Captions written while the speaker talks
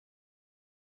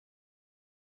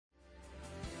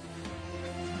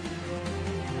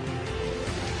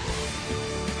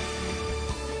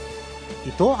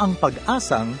Ito ang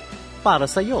Pag-asang para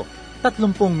sa iyo. 30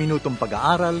 minutong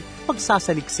pag-aaral,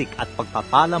 pagsasaliksik at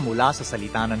pagpapala mula sa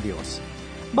salita ng Diyos.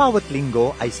 Bawat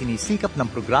linggo ay sinisikap ng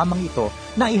programang ito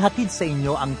na ihatid sa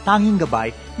inyo ang tanging gabay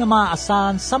na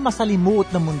maaasahan sa masalimuot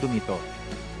na mundong ito,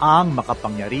 ang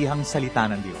makapangyarihang salita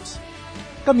ng Diyos.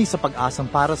 Kami sa Pag-asang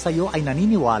para sa iyo ay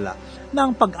naniniwala na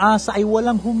ang pag-asa ay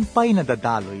walang humpay na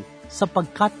dadaloy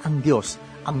sapagkat ang Diyos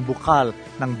ang bukal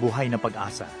ng buhay na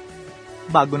pag-asa.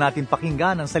 Bago natin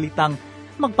pakinggan ang salitang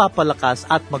magpapalakas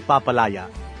at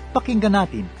magpapalaya, pakinggan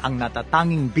natin ang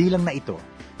natatanging bilang na ito.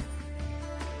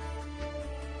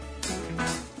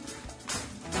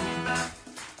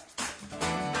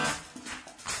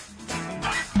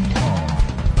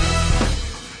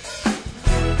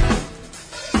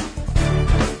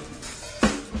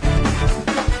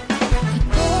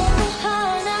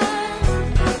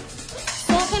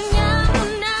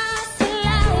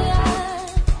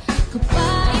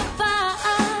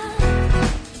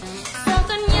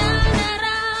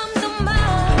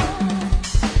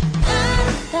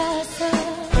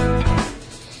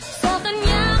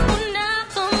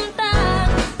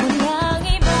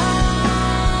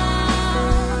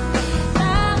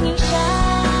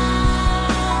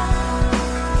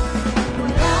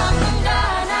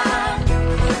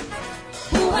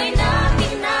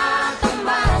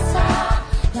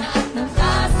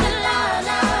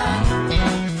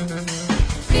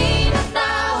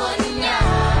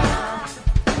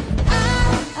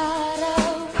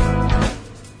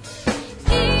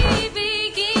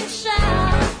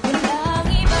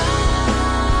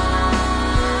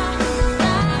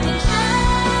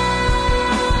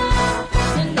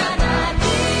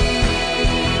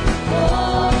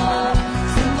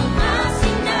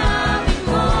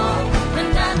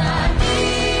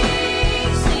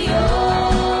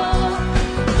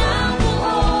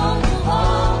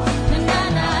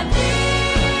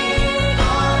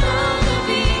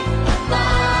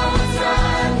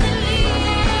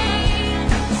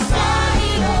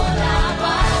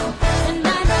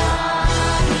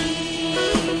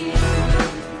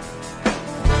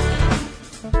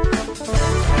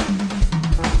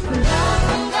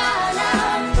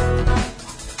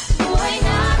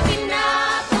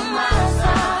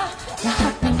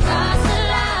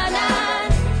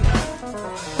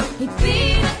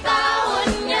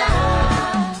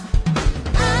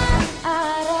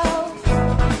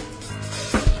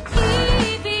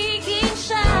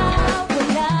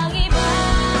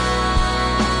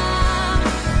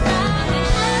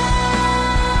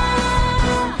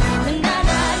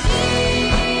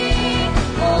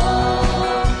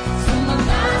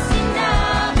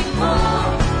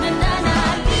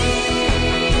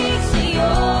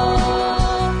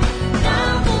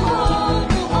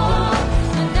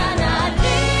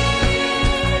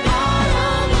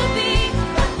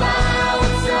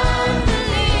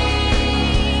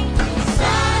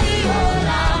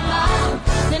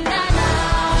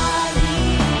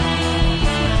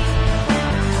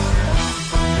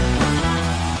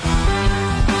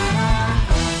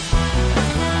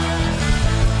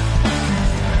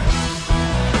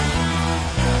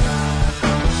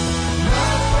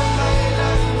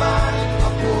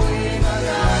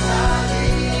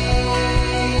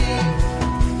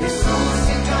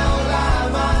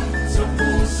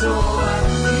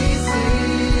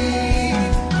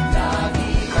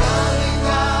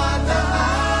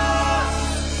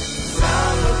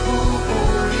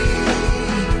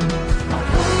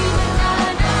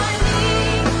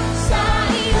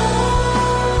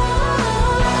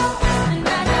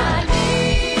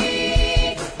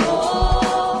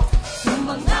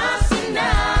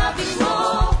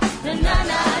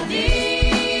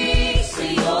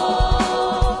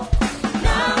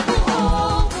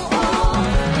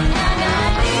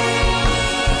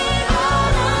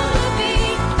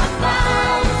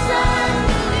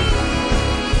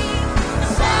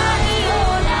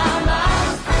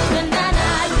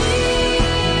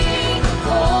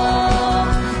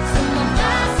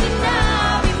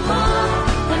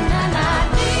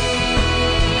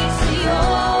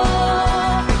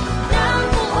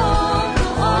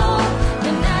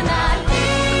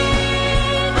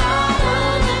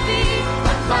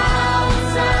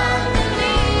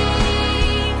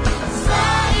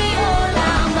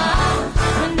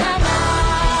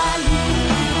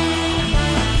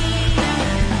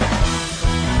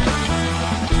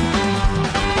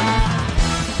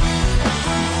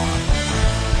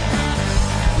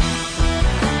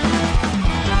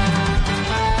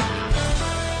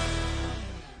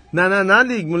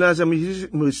 Nananalig mula sa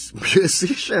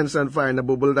Musicians on Fire.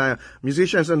 Nabubul tayo.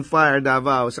 Musicians on Fire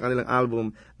Davao sa kanilang album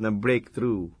na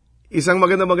Breakthrough. Isang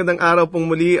magandang araw pong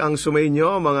muli ang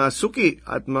sumainyo, mga suki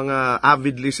at mga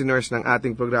avid listeners ng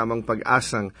ating programang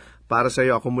Pag-asang para sa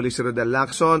iyo. Ako muli si Rodel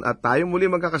Lacson at tayo muli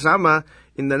magkakasama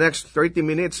in the next 30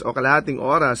 minutes o kalahating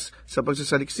oras sa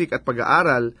pagsasaliksik at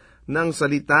pag-aaral ng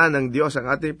salita ng Diyos.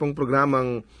 Ang ating pong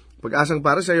programang Pag-asang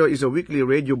para sa iyo is a weekly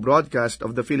radio broadcast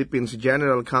of the Philippines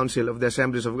General Council of the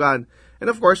Assemblies of God and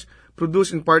of course,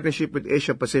 produced in partnership with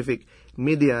Asia Pacific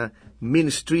Media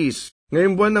Ministries.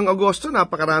 Ngayong buwan ng Agosto,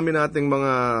 napakarami nating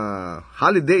mga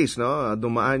holidays, no?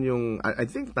 Dumaan yung, I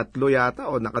think, 3 yata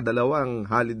o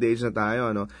nakadalawang holidays na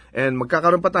tayo, no? And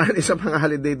magkakaroon pa tayo isa pang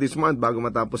holiday this month bago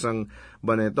matapos ang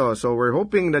buwan nito. So we're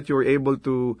hoping that you're able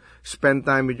to spend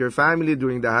time with your family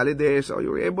during the holidays or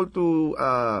you're able to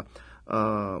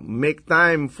make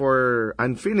time for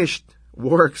unfinished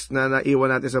works na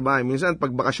naiwan natin sa bahay. Minsan,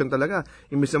 pag bakasyon talaga,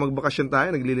 imbis na magbakasyon tayo,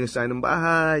 naglilinis tayo ng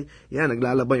bahay, yan,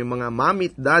 naglalaba yung mga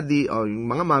mommy at daddy, o yung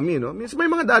mga mommy, no? Minsan,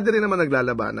 may mga daddy rin naman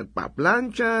naglalaba,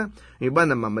 nagpa-plancha, yung iba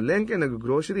namamalengke,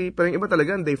 nag-grocery, pero yung iba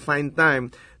talaga, they find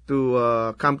time to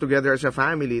come together as a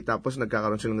family, tapos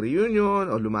nagkakaroon silang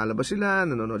reunion, o lumalabas sila,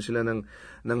 nanonood sila ng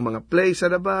mga plays sa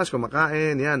labas,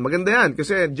 kumakain, yan. Maganda yan,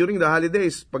 kasi during the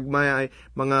holidays, pag may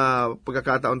mga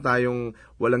pagkakataon tayong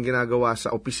walang ginagawa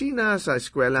sa opisina, sa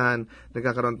eskwelahan,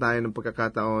 nagkakaroon tayo ng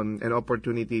pagkakataon and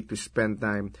opportunity to spend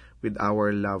time with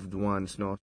our loved ones,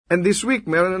 no? And this week,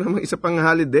 meron na naman isa pang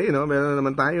holiday, no? Meron na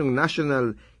naman tayong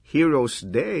National Heroes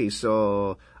Day.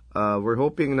 So, we're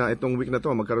hoping na itong week na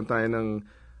to, magkaroon tayo ng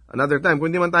another time.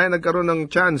 Kung di man tayo nagkaroon ng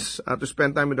chance to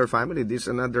spend time with our family, this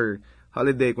is another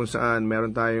holiday kung saan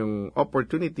meron tayong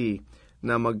opportunity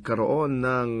na magkaroon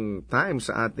ng time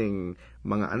sa ating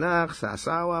mga anak, sa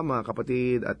asawa, mga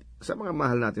kapatid, at sa mga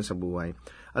mahal natin sa buhay.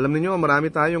 Alam niyo,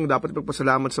 marami tayong dapat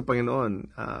ipagpasalamat sa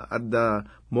Panginoon. At the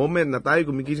moment na tayo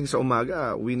gumigising sa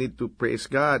umaga, we need to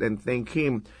praise God and thank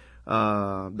Him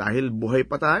dahil buhay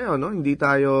pa tayo, no? Hindi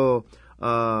tayo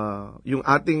yung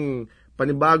ating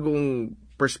panibagong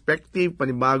perspective,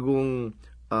 panibagong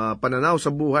pananaw sa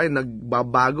buhay,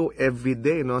 nagbabago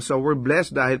everyday, no? So we're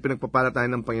blessed dahil pinagpapala tayo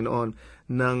ng Panginoon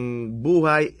ng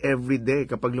buhay everyday.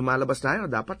 Kapag lumalabas tayo,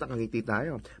 dapat nakangiti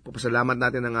tayo. Pagpasalamat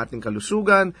natin ang ating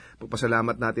kalusugan,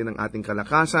 pagpasalamat natin ang ating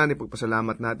kalakasan,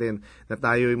 ipagpasalamat natin na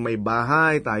tayo may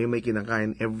bahay, tayo may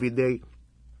kinakain everyday.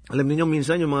 Alam niyo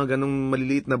minsan yung mga ganong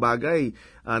maliliit na bagay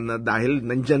na dahil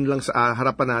nandyan lang sa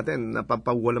harapan natin,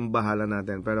 napapawalang bahala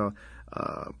natin. Pero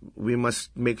we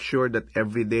must make sure that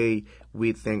every day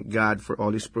we thank God for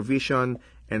all His provision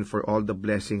and for all the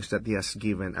blessings that He has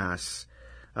given us.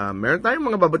 Meron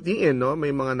tayong mga babatiin, no?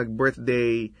 May mga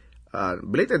nag-birthday,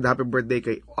 belated happy birthday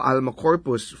kay Alma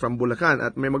Corpus from Bulacan.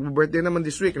 At may mag-birthday naman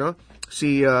this week, no?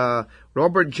 Si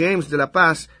Robert James de la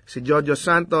Paz, si Jojo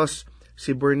Santos,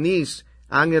 si Bernice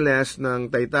Angeles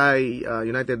ng Taytay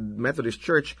United Methodist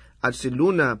Church, at si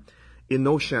Luna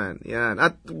Inosian. Yan.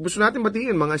 At gusto natin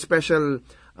batiin mga special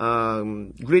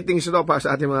greetings ito para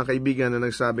sa ating mga kaibigan na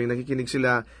nagsabing nakikinig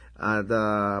sila. At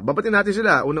babatiin natin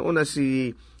sila. Una-una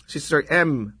si Sister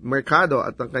M. Mercado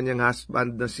at ang kanyang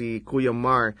husband na si Kuya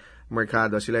Mar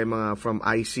Mercado. Sila yung mga from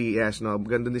ICS, no?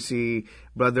 Ganda din si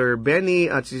Brother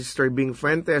Benny at si Sister Bing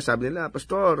Fuentes. Sabi nila,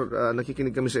 Pastor,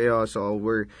 nakikinig kami sa iyo. So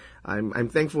I'm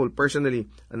thankful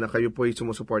personally na kayo po ay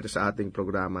sumusuporta sa ating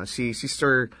programa. Si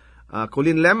Sister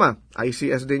Colleen Lema,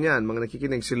 ICS din yan, mga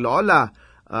nakikinig. Si Lola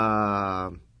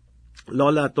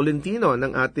Tolentino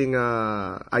ng ating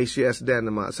ICS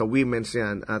din sa women's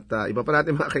yan. At iba pa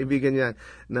natin mga kaibigan yan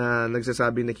na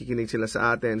nagsasabi nakikinig sila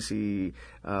sa atin. Si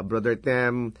Brother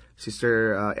Tem,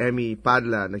 Sister Emmy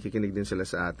Padla, nakikinig din sila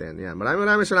sa atin. Yan.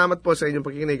 Maraming salamat po sa inyong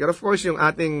pakikinig. And of course, yung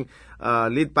ating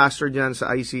lead pastor dyan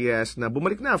sa ICS na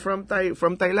bumalik na from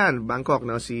Thailand, Bangkok,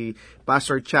 no? Si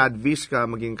Pastor Chad Vizca,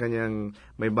 maging kanyang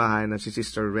may bahay na si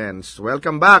Sister Renz.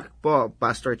 Welcome back po,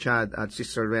 Pastor Chad at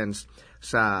Sister Renz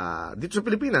dito sa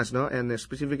Pilipinas, no? And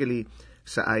specifically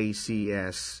sa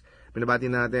ICS. Binabati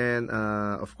natin,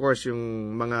 of course,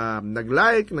 yung mga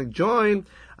nag-like, nag-join,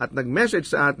 at nag-message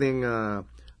sa ating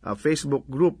Facebook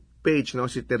group page, no?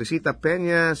 Si Teresita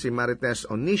Peña, si Marites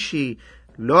Onishi,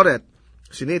 Loret,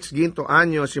 si Nitz Ginto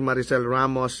Anyo, si Maricel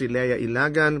Ramos, si Lea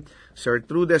Ilagan, Sir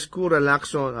Trudes Cura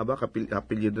Lacson,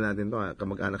 apelyido natin to,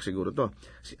 kamag-anak siguro to,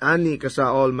 si Annie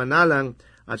Casaol Manalang,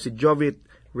 at si Jovit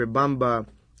Rebamba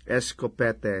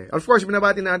Escopete. Of course,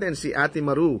 binabati natin si Ate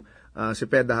Maru, si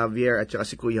Peda Javier, at saka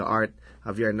si Kuya Art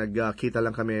Javier. Nagkita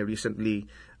lang kami recently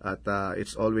at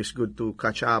it's always good to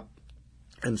catch up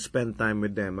and spend time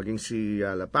with them. Maging si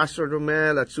Pastor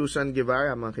Romel at Susan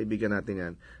Guevara, mga kaibigan natin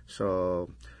yan. So,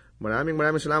 maraming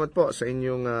salamat po sa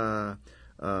inyong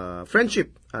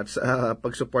friendship at sa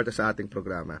pagsuporta sa ating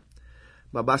programa.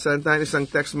 Babasa lang tayo isang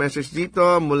text message dito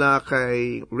mula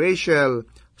kay Rachel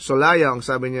Solaya. Ang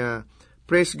sabi niya,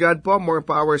 praise God po, more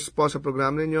powers po sa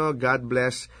programa ninyo. God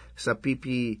bless sa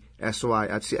PPSY.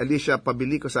 At si Alicia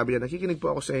Pabilico, sabi niya, nakikinig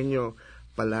po ako sa inyo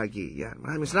palagi. Yan,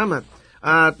 maraming salamat.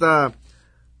 At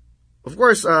of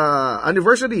course,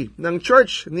 anniversary ng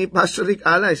church ni Pastor Rick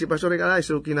Alay. Si Pastor Rick Alay,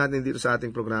 suki natin dito sa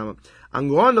ating programa.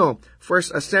 Angono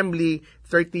First Assembly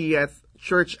 30th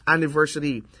Church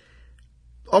Anniversary.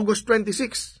 August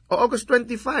 26 o August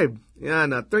 25.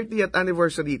 Yan, 30th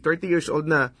anniversary, 30 years old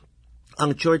na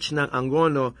ang church ng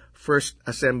Angono First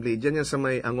Assembly. Diyan yan sa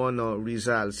may Angono,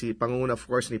 Rizal. Si pangunguna, of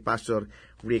course, ni Pastor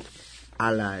Rick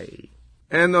Alay.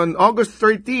 And on August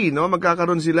 30,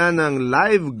 magkakaroon sila ng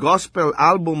live gospel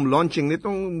album launching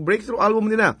nitong breakthrough album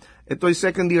nila. Ito ay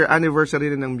second year anniversary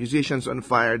rin ng Musicians on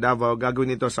Fire Davao.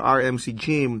 Gagawin ito sa RMC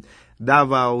Gym,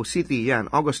 Davao City.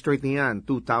 Yan, August 30 yan,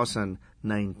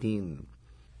 2019.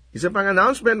 Isa pang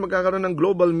announcement, magkakaroon ng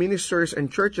Global Ministers and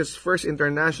Churches First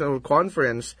International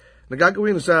Conference na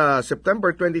gagawin sa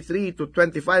September 23 to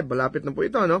 25, malapit na po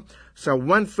ito, sa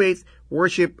One Faith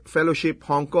Worship Fellowship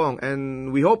Hong Kong.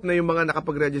 And we hope na yung mga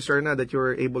nakapag-register na that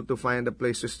you're able to find a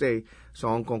place to stay sa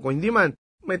Hong Kong. Kung hindi man,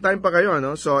 may time pa kayo,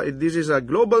 So this is a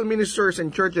Global Ministers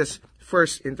and Churches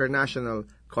First International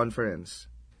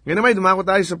Conference. Ngayon naman, dumako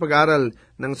tayo sa pag-aaral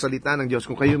ng salita ng Diyos.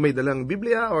 Kung kayo may dalang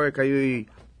Biblia or kayo'y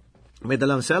may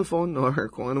dalang cellphone or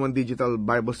kung ano man digital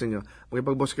Bibles ninyo,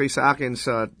 makipagbasa kayo sa akin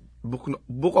sa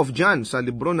Book of John, sa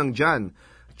libro ng John,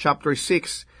 chapter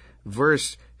 6,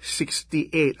 verse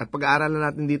 68. At pag-aaralan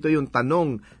natin dito yung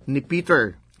tanong ni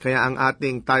Peter. Kaya ang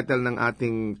ating title ng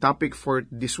ating topic for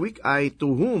this week ay, To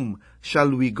whom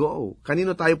shall we go?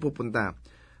 Kanino tayo pupunta?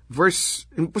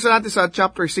 Impasa natin sa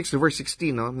chapter 6, verse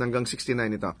 16, hanggang 69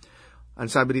 ito. Ang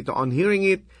sabi dito, on hearing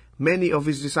it, many of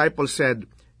his disciples said,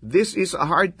 this is a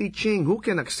hard teaching. Who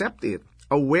can accept it?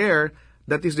 Aware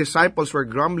that his disciples were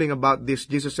grumbling about this,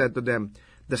 Jesus said to them,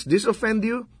 does this offend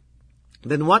you?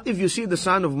 Then what if you see the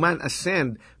Son of Man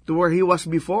ascend to where he was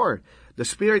before? The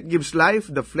Spirit gives life,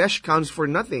 the flesh counts for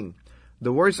nothing.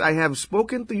 The words I have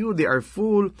spoken to you, they are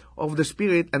full of the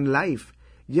Spirit and life.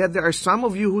 Yet there are some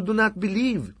of you who do not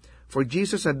believe. For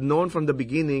Jesus had known from the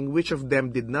beginning which of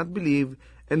them did not believe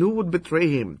and who would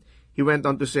betray him. He went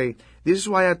on to say, this is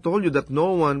why I told you that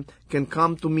no one can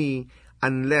come to me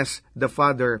unless the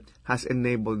Father has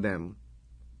enabled them.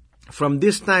 From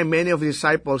this time, many of the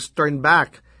disciples turned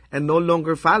back and no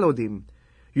longer followed him.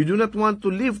 You do not want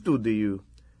to live too, do you?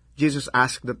 Jesus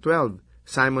asked the 12.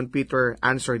 Simon Peter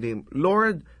answered him,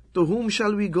 Lord, to whom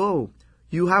shall we go?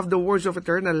 You have the words of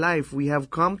eternal life. We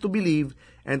have come to believe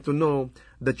and to know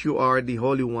that you are the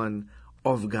Holy One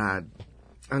of God.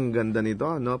 Ang ganda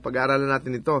nito, Pag-aaralan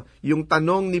natin ito. Yung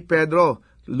tanong ni Pedro,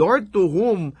 Lord, to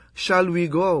whom shall we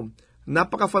go?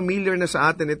 Napaka-familiar na sa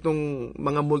atin itong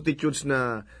mga multitudes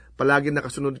na palagi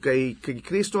nakasunod kay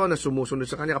Kristo, na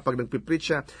sumusunod sa Kanya kapag nagpipreach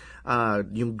siya.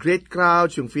 Yung great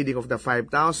crowds, yung feeding of the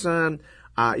 5,000,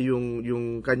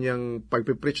 yung Kanyang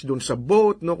pagpipreach dun sa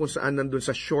boat, kung saan nandun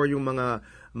sa shore yung mga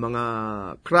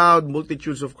crowd,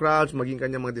 multitudes of crowds, maging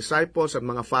Kanyang mga disciples at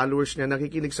mga followers niya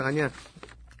nakikinig sa Kanya.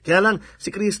 Kaya lang,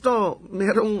 si Kristo,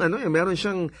 meron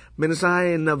siyang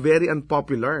mensahe na very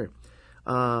unpopular.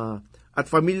 At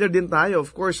familiar din tayo,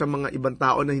 of course, sa mga ibang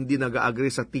tao na hindi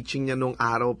nag-agree sa teaching niya noong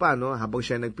araw pa, habang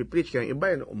siya nagpipreach. Kaya yung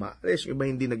iba, umaalis, yung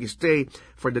iba hindi nag-stay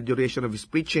for the duration of his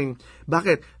preaching.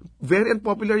 Bakit? Very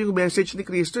unpopular yung message ni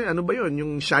Kristo. Ano ba yun?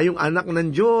 Yung siya yung anak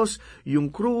ng Diyos,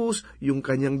 yung krus, yung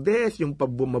kanyang death, yung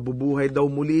mabubuhay daw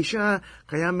muli siya.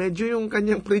 Kaya medyo yung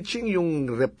kanyang preaching,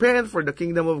 yung repent for the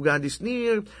kingdom of God is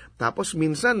near. Tapos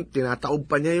minsan, tinataob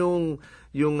pa niya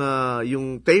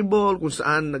yung table kung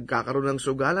saan nagkakaroon ng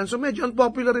sugalan. So medyo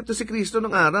unpopular ito si Kristo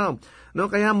ng araw.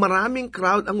 Kaya maraming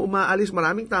crowd ang umaalis,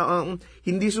 maraming tao ang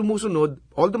hindi sumusunod,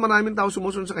 although maraming tao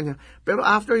sumusunod sa Kanya. Pero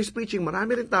after his preaching,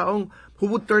 marami rin taong who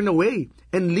would turn away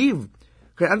and leave.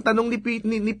 Kaya ang tanong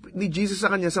ni Jesus sa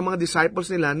Kanya, sa mga disciples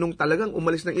nila, nung talagang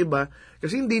umalis ng iba,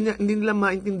 kasi hindi nila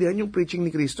maintindihan yung preaching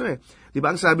ni Kristo eh.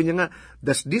 Diba ang sabi niya nga,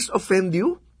 does this offend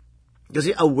you?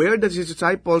 Kasi aware that his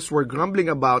disciples were grumbling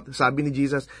about, sabi ni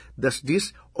Jesus, does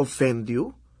this offend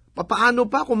you? Paano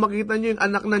pa kung makita niyo yung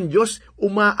anak ng Diyos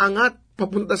umaangat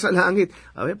papunta sa langit?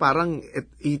 Parang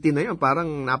E.T. na yun, parang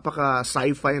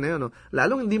napaka-sci-fi na yun.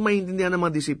 Lalong hindi maintindihan ng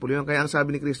mga disipulo yun. Kaya ang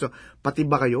sabi ni Kristo, pati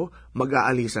ba kayo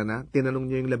mag-aalisa na?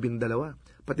 Tinanong niyo yung 12.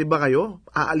 Pati ba kayo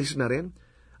aalis na rin?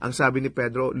 Ang sabi ni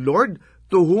Pedro, Lord,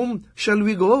 to whom shall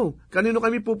we go? Kanino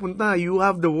kami pupunta? You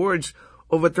have the words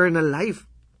of eternal life.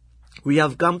 We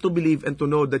have come to believe and to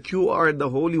know that you are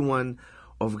the Holy One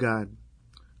of God.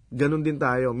 Ganon din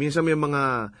tayo. Minsan may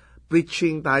mga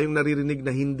preaching tayong naririnig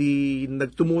na hindi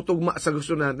nagtumutugma sa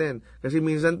gusto natin. Kasi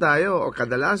minsan tayo, o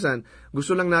kadalasan,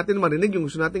 gusto lang natin marinig yung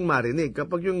gusto nating marinig.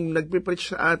 Kapag yung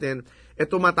nagpipreach sa atin,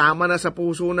 tumatama na sa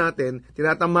puso natin,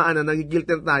 tinatamaan na,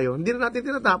 nagigilty na tayo, hindi na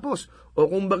natin tinatapos. O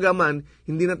kung bagaman,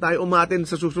 hindi na tayo umaten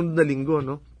sa susunod na linggo,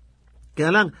 no? Kaya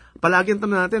lang, palagi ang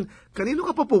tanong natin, kanino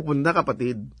ka pa pupunta,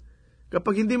 kapatid?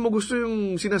 Kapag hindi mo gusto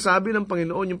yung sinasabi ng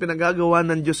Panginoon, yung pinagagawa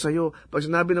ng Diyos sa'yo, pag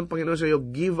sinabi ng Panginoon sa'yo,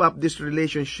 give up this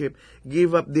relationship,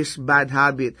 give up this bad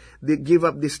habit, give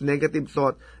up this negative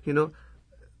thought,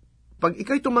 pag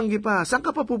ikaw'y tumanggi pa, saan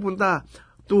ka pa pupunta?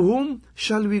 To whom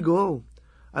shall we go?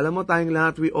 Alam mo, tayong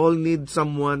lahat, we all need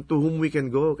someone to whom we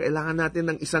can go. Kailangan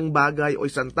natin ng isang bagay o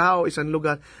isang tao, isang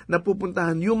lugar na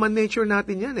pupuntahan. Human nature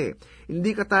natin yan eh.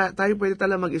 Hindi tayo pwede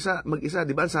talaga mag-isa.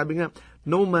 Diba? Sabi nga,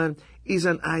 no man is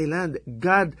an island.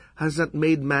 God has not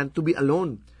made man to be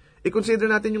alone.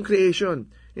 I-consider natin yung creation.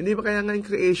 Hindi ba kaya nga yung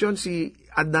creation si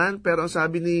Adan, pero ang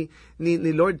sabi ni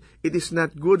Lord, it is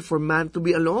not good for man to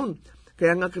be alone.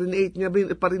 Kaya nga create niya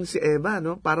pa rin si Eva,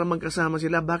 no? Para magkasama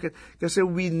sila. Bakit? Kasi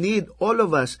all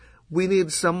of us, we need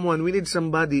someone, we need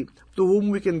somebody to whom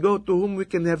we can go, to whom we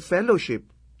can have fellowship.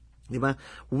 Di ba?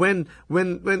 When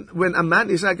a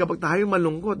man is kapag tayo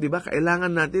malungkot, di ba?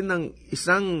 Kailangan natin ng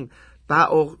isang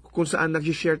tao kung saan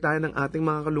nag-share tayo ng ating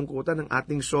mga kalungkutan, ng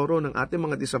ating sorrow, ng ating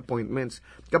mga disappointments.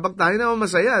 Kapag tayo naman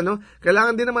masaya, no?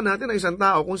 Kailangan din naman natin ng isang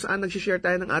tao kung saan nag-share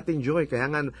tayo ng ating joy. Kaya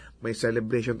nga, may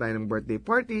celebration tayo ng birthday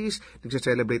parties,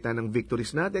 nag-celebrate tayo ng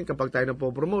victories natin. Kapag tayo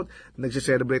nagpo-promote,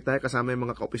 nag-celebrate tayo kasama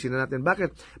yung mga kaopisina natin.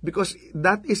 Bakit? Because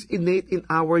that is innate in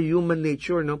our human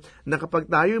nature, no? Na kapag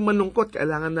tayo malungkot,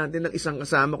 kailangan natin ng isang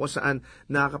kasama kung saan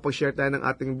nakakapag-share tayo ng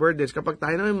ating birthdays. Kapag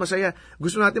tayo naman masaya,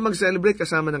 gusto natin mag-celebrate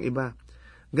kasama ng iba.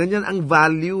 Ganyan ang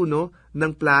value, no,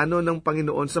 ng plano ng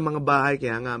Panginoon sa mga bahay.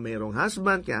 Kaya nga mayroong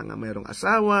husband, kaya nga mayroong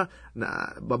asawa,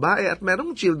 na babae, at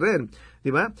mayroong children.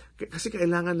 Di ba? Kasi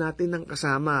kailangan natin ng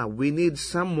kasama. We need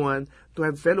someone to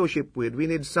have fellowship with. We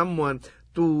need someone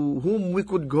to whom we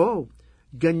could go.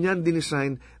 Ganyan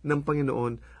dinesign ng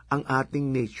Panginoon ang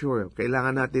ating nature.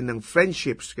 Kailangan natin ng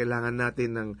friendships, kailangan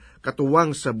natin ng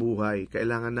katuwang sa buhay,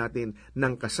 kailangan natin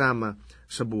ng kasama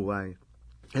sa buhay.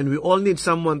 And we all need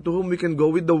someone to whom we can go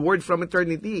with the word from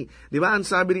eternity. Di ba? Ang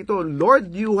sabi dito,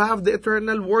 Lord, you have the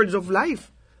eternal words of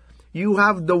life. You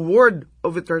have the word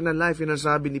of eternal life. Yun ang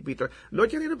sabi ni Peter.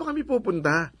 Lord, kanina pa kami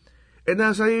pupunta?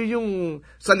 Nasa iyo yung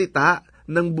salita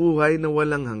ng buhay na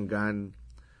walang hanggan.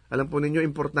 Alam po ninyo,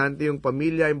 importante yung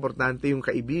pamilya, importante yung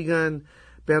kaibigan,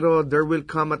 pero there will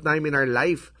come a time in our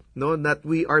life, no, that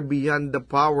we are beyond the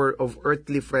power of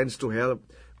earthly friends to help.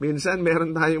 Minsan,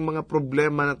 meron tayong mga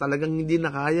problema na talagang hindi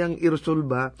na kayang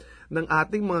iresolba ng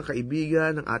ating mga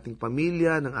kaibigan, ng ating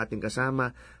pamilya, ng ating kasama.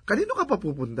 Kanino ka pa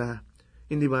pupunta?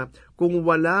 Hindi ba? Kung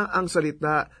wala ang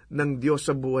salita ng Diyos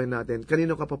sa buhay natin,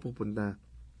 kanino ka pa pupunta?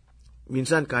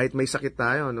 Minsan, kahit may sakit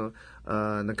tayo, no,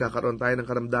 nagkakaroon tayo ng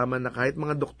karamdaman na kahit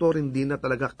mga doktor hindi na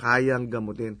talaga kayang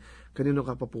gamutin. Kanino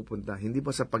ka pa pupunta? Hindi pa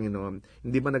sa Panginoon?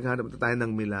 Hindi ba naghanap tayo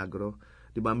ng milagro?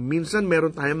 Diba? Minsan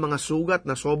meron tayong mga sugat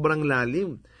na sobrang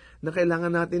lalim na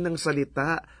kailangan natin ng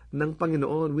salita ng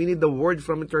Panginoon. We need the word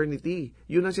from eternity.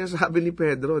 Yun ang sinasabi ni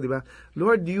Pedro, di ba?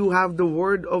 Lord, you have the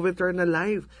word of eternal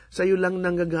life. Sa iyo lang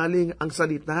nanggagaling ang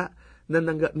salita na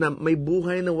may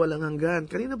buhay na walang hanggan.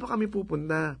 Kanina pa kami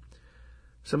pupunta?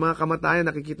 Sa mga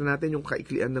kamatayan, nakikita natin yung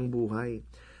kaiklian ng buhay.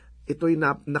 Ito'y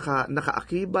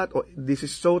nakaakibat, this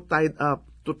is so tied up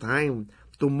to time,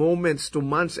 to moments, to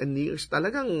months and years.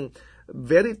 Talagang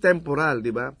very temporal,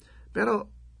 di ba? Pero,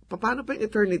 paano pa yung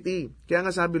eternity? Kaya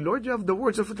nga sabi, Lord, you have the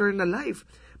words of eternal life.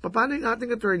 Paano yung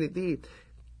ating eternity?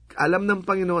 Alam ng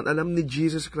Panginoon, alam ni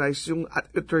Jesus Christ yung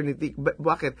eternity.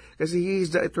 Bakit? Kasi He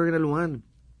is the eternal one.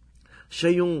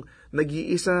 Siya yung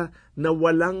nag-iisa na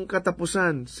walang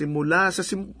katapusan. Simula sa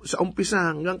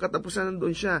umpisa hanggang katapusan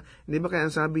nandun siya. Hindi ba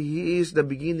kaya sabi, He is the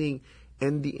beginning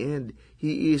and the end.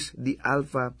 He is the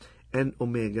Alpha and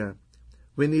Omega.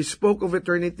 When He spoke of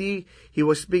eternity, He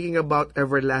was speaking about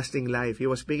everlasting life.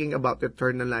 He was speaking about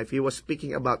eternal life. He was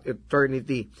speaking about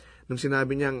eternity. Nung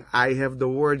sinabi niyang, I have the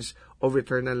words of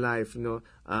eternal life, no?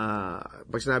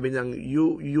 Pag sinabi niyang,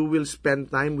 you will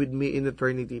spend time with me in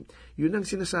eternity. Yun ang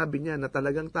sinasabi niya na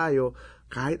talagang tayo,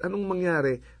 kahit anong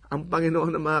mangyari, ang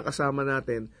Panginoon na makakasama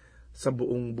natin sa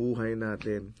buong buhay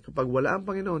natin. Kapag wala ang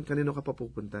Panginoon, kanino ka pa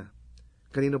pupunta?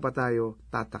 Kanino pa tayo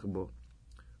tatakbo?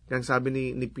 Kaya sabi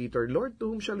ni Peter, Lord,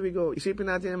 to whom shall we go? Isipin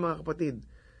natin ang mga kapatid.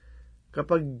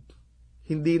 Kapag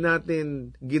hindi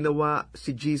natin ginawa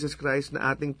si Jesus Christ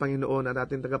na ating Panginoon at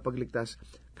ating tagapagligtas,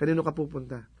 kanino ka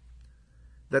pupunta?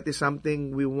 That is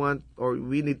something we want or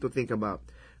we need to think about.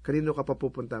 Kanino ka pa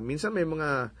pupunta? Minsan may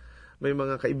mga may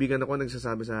mga kaibigan ako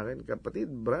nagsasabi sa akin, kapatid,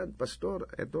 Brad, pastor,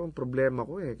 ito ang problema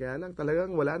ko kaya lang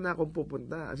talagang wala na akong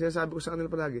pupunta. Kasi sabi ko sa kanila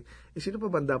palagi, sino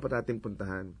pa ba dapat nating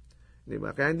puntahan?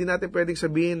 Diba? Kaya hindi natin pwedeng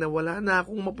sabihin na wala na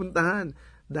akong mapuntahan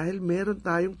dahil meron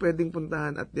tayong pwedeng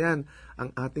puntahan at yan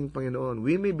ang ating Panginoon.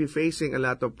 We may be facing a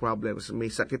lot of problems. May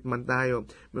sakit man tayo,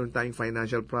 meron tayong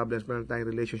financial problems, meron tayong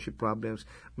relationship problems,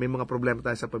 may mga problema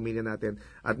tayo sa pamilya natin.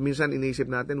 At minsan inisip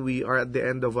natin, we are at the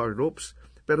end of our ropes.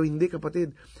 Pero hindi,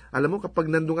 kapatid. Alam mo, kapag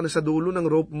nandun ka na sa dulo ng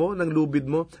rope mo, ng lubid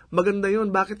mo, maganda yon.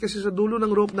 Bakit? Kasi sa dulo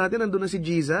ng rope natin, nandun na si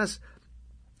Jesus.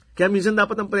 Kaya minsan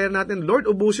dapat ang prayer natin, Lord,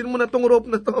 ubusin mo na tong rope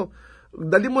na to.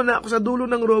 Dali mo na ako sa dulo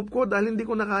ng rope ko dahil hindi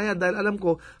ko na kaya. Dahil alam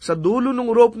ko, sa dulo ng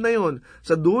rope na yon,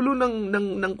 sa dulo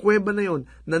ng kuweba na yon,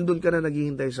 nandun ka na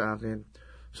naghihintay sa akin.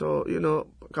 So,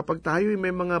 kapag tayo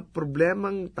may mga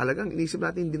problemang talagang inisip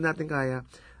natin, hindi natin kaya,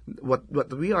 what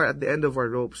we are at the end of our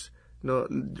ropes,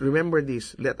 remember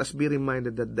this, let us be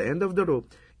reminded that the end of the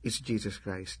rope is Jesus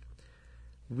Christ.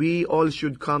 We all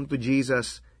should come to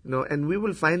Jesus, and we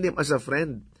will find Him as a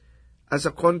friend, as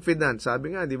a confidant.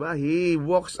 Sabi nga, di ba? He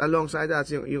walks alongside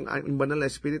us, yung banal na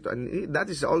Espiritu. And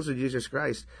that is also Jesus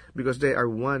Christ because they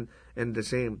are one and the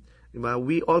same. Di ba?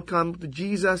 We all come to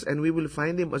Jesus and we will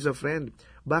find Him as a friend.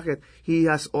 Bakit? He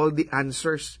has all the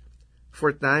answers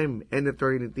for time and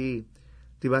eternity.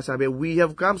 Di ba? Sabi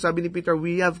ni Peter,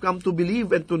 we have come to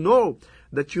believe and to know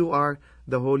that you are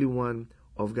the Holy One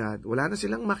of God. Wala na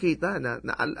silang makita,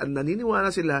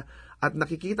 naniniwala sila at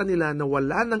nakikita nila na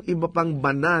wala nang iba pang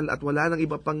banal at wala nang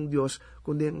iba pang Diyos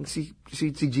kundi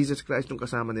si Jesus Christ yung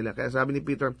kasama nila. Kaya sabi ni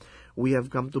Peter, we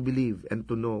have come to believe and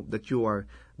to know that you are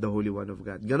the Holy One of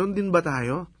God. Ganon din ba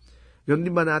tayo? Ganon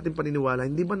din ba natin paniniwala?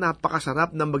 Hindi ba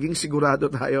napakasarap na maging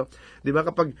sigurado tayo? Di ba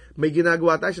kapag may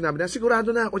ginagawa tayo, sinabi na, sigurado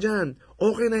na ako dyan.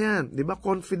 Okay na yan. Di ba?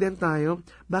 Confident tayo.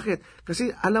 Bakit? Kasi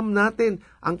alam natin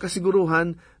ang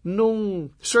kasiguruhan nung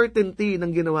certainty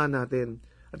ng ginawa natin.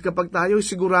 At kapag tayo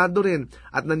sigurado rin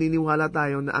at naniniwala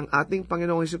tayo na ang ating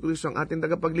Panginoong Jesucristo ang ating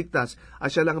tagapagligtas at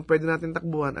siya lang ang pwede natin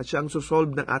takbuhan at siya ang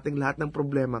susolve ng ating lahat ng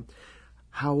problema,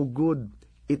 how good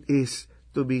it is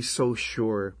to be so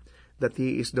sure that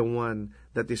He is the one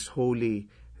that is holy,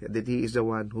 that He is the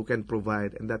one who can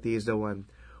provide, and that He is the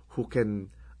one who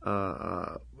can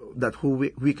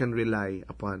we can rely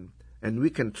upon and we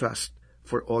can trust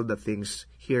for all the things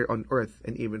here on earth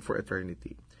and even for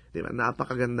eternity. Diba?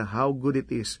 Napakaganda how good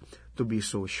it is to be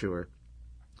so sure.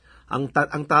 Ang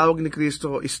tawag ni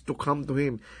Kristo is to come to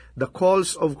Him. The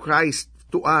calls of Christ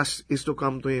to us is to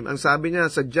come to Him. Ang sabi niya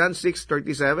sa John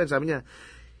 6:37, sabi niya,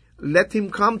 let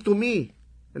him come to me,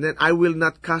 and then I will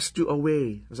not cast you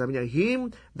away. Ang sabi niya,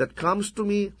 him that comes to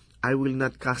me, I will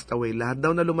not cast away. Lahat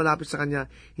daw na lumalapit sa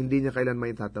Kanya, hindi niya kailan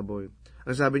may tataboy.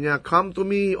 Ang sabi niya, come to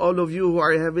me, all of you who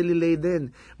are heavily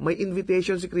laden. May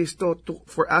invitation si Kristo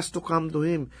for us to come to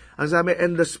Him. Ang sabi,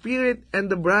 and the Spirit and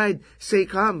the bride say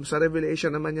come. Sa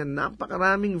Revelation naman yan,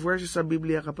 napakaraming verses sa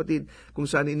Biblia, kapatid, kung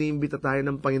saan iniimbita tayo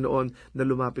ng Panginoon na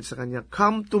lumapit sa Kanya.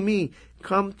 Come to me,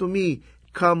 come to me,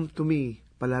 come to me.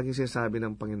 Palaging sinasabi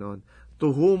ng Panginoon,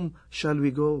 to whom shall we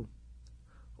go?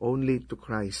 Only to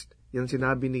Christ. Yan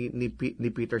sinabi ni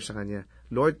Peter sa Kanya,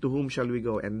 Lord, to whom shall we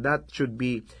go? And that should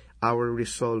be our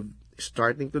resolve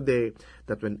starting today,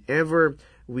 that whenever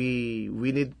we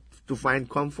need to find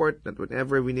comfort, that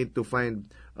whenever we need to find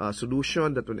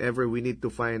solution, that whenever we need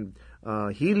to find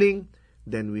healing,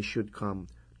 then we should come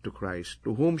to Christ.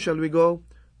 To whom shall we go?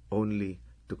 Only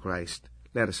to Christ.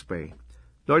 Let us pray.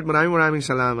 Lord, maraming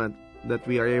salamat that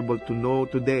we are able to know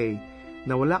today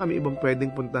na wala kami ibang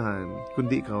pwedeng puntahan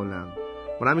kundi Ikaw lang.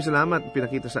 Maraming salamat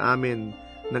pinakita sa amin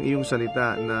ng iyong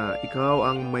salita na Ikaw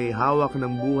ang may hawak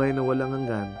ng buhay na walang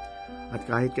hanggan at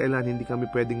kahit kailan hindi kami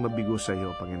pwedeng mabigo sa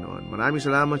iyo, Panginoon. Maraming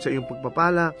salamat sa iyong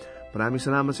pagpapala, maraming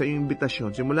salamat sa iyong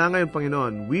imbitasyon. Simula ngayon,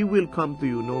 Panginoon, we will come to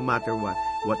you no matter what.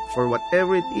 For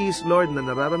whatever it is, Lord, na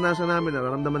nararanasan namin,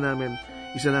 nararamdaman namin,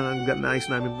 isa lang ang nais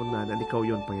namin puntahan at Ikaw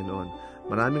yon, Panginoon.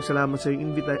 Maraming salamat sa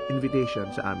iyong invitation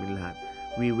sa amin lahat.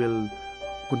 We will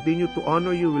continue to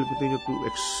honor you, we will continue to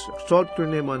exalt your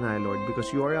name on high, Lord,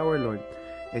 because you are our Lord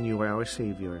and you are our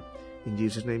Savior. In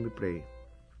Jesus' name we pray.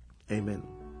 Amen.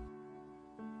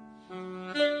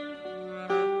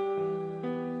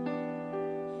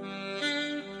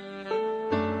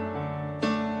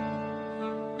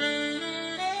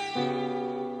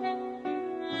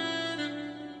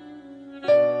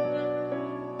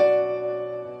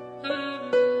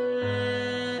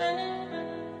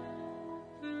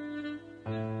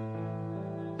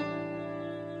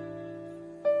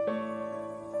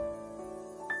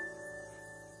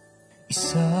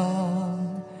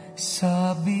 Isang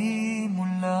sabi mo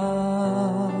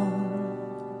lang,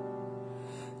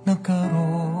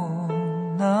 nagkaroon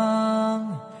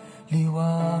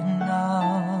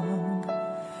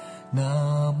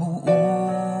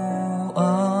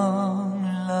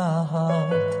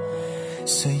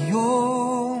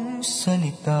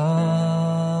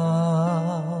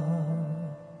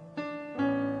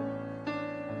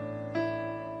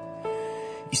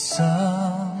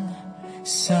Isang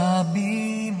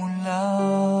sabi mo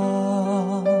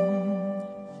lang,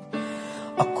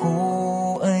 ako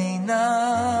ay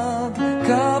nagkabuhay,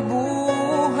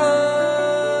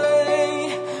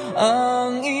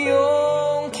 ang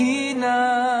iyong kinagisnan,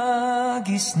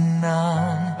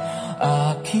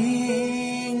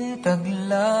 aking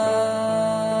taglay.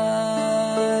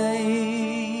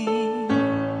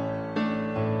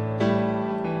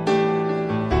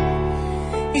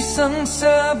 Isang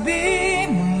sabi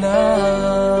mo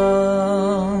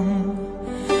lang,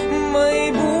 may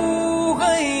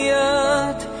buhay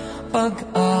at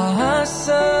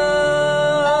pag-asa,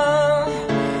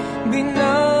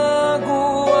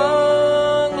 binago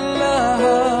ang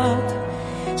lahat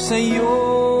sa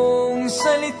iyong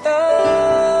salita.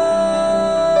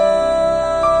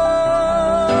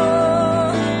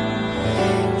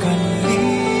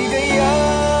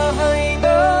 Kaligaya'y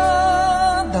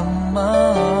nadama,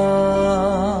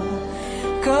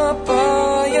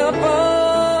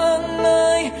 kapayapaan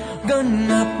ay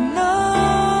ganap na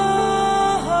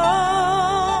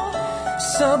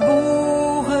sa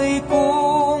buhay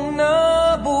kong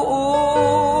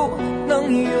nabuo ng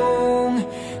iyong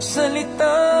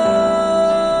salita.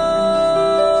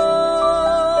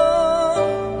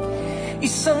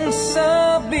 Isang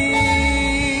sabi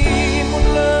mo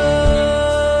lang.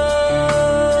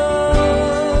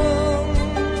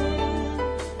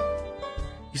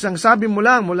 Isang sabi mo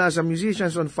lang mula sa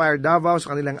Musicians on Fire Davao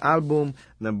sa kanilang album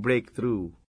na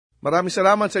Breakthrough. Maraming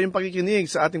salamat sa iyong pakikinig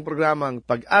sa ating programang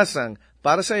Pag-asang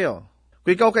para sa iyo.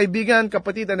 Kung ikaw kaibigan,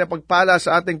 kapatid na napagpala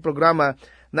sa ating programa,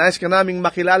 nais ka naming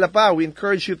makilala pa, we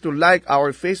encourage you to like our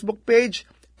Facebook page,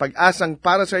 Pag-asang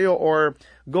para sa iyo, or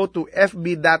go to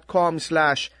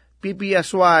fb.com/ppsy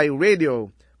radio.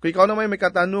 Kung ikaw naman may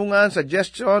katanungan,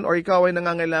 suggestion, or ikaw ay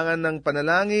nangangailangan ng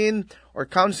panalangin or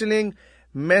counseling,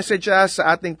 message us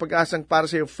sa ating Pag-asang para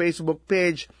sa iyo Facebook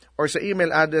page or sa email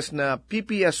address na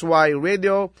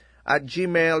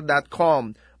ppsyradio@gmail.com.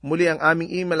 Muli ang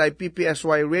aming email ay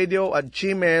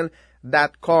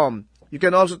ppsyradio@gmail.com. You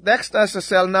can also text us sa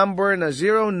cell number na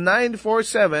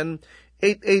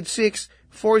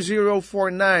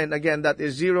 0947-886-4049. Again, that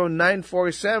is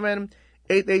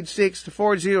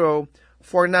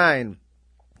 0947-886-4049.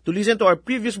 To listen to our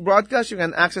previous broadcast, you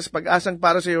can access Pag-asang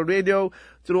para sa iyo radio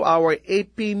through our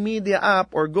AP Media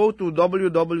app or go to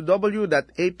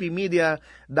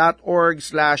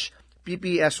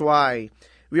www.apmedia.org/ppsy.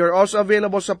 We are also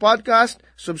available sa podcast.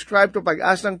 Subscribe to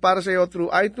Pag-asang para sa iyo through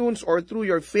iTunes or through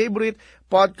your favorite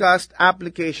podcast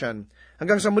application.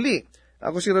 Hanggang sa muli,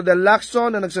 ako si Rodel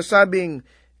Lacson na nagsasabing,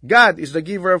 God is the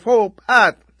giver of hope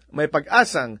at may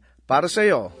pag-asang para sa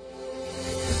iyo.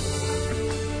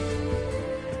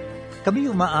 Kami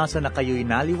umaasa na kayo'y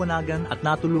naliwanagan at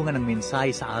natulungan ng mensahe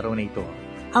sa araw na ito.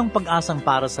 Ang Pag-asang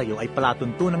para sa iyo ay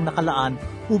palatuntunang nakalaan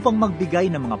upang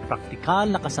magbigay ng mga praktikal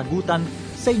na kasagutan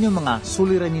sa inyong mga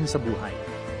suliranin sa buhay.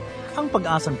 Ang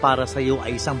Pag-asang para sa iyo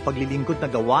ay isang paglilingkod na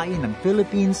gawain ng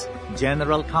Philippines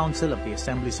General Council of the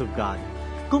Assemblies of God.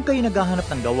 Kung kayo naghahanap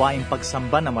ng gawaing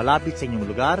pagsamba na malapit sa inyong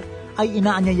lugar, ay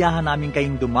inaanyayahan namin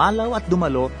kayong dumalaw at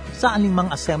dumalo sa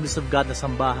anumang Assemblies of God na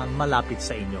sambahang malapit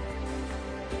sa inyo.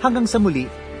 Hanggang sa muli,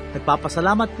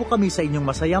 nagpapasalamat po kami sa inyong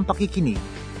masayang pakikinig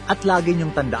at lagi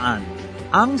niyong tandaan,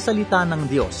 ang salita ng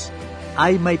Diyos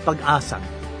ay may pag-asang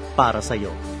para sa iyo.